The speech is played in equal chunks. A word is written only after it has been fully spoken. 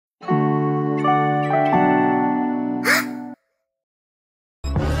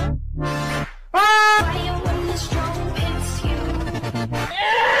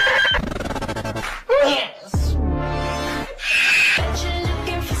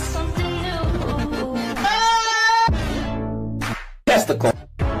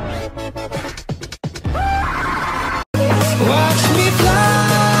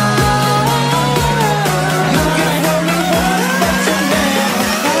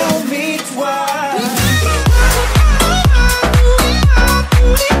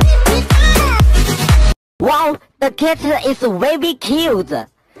The cat is very cute.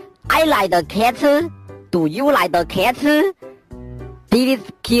 I like the cat. Do you like the cat? This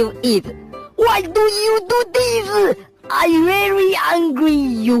kill it. Why do you do this? I'm very angry.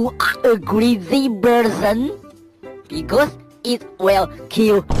 You are a crazy person. Because it will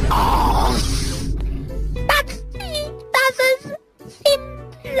kill us. But he doesn't seem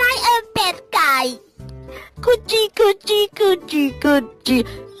like a bad guy. Coochie, coochie, coochie, coochie.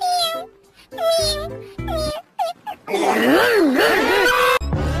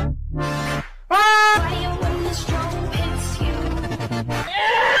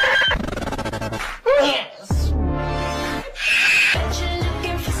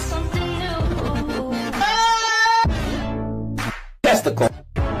 Testicle.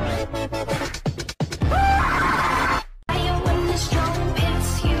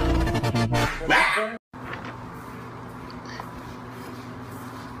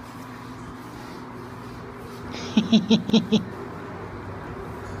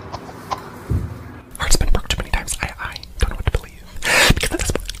 Heart's been broke too many times. I don't know what to believe. Because at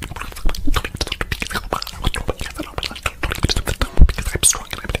this point, because I'm strong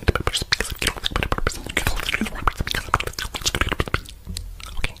and I'm an independent person, because I'm getting with a better person, because I'm the wrong person, because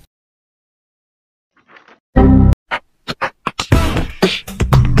I'm okay.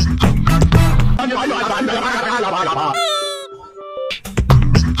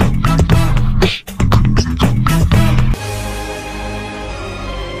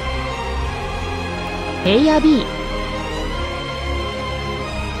 A や B。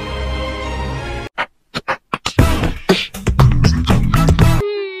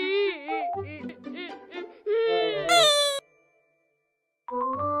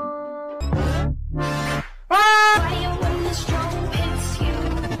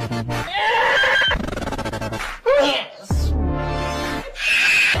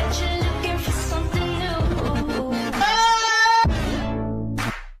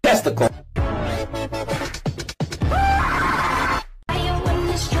 Testicle.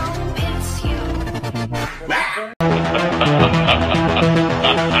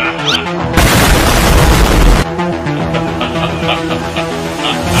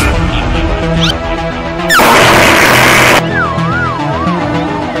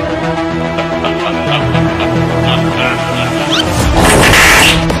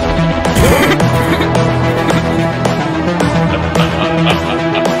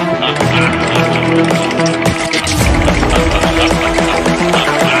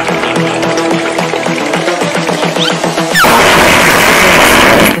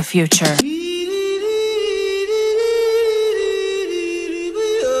 Future.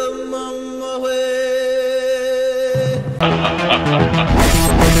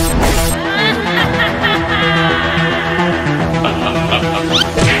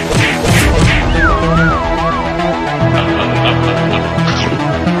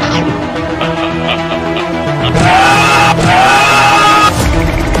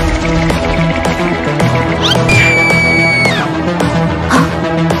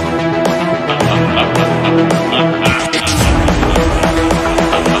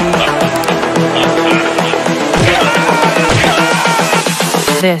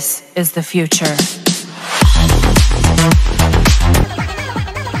 This is the future.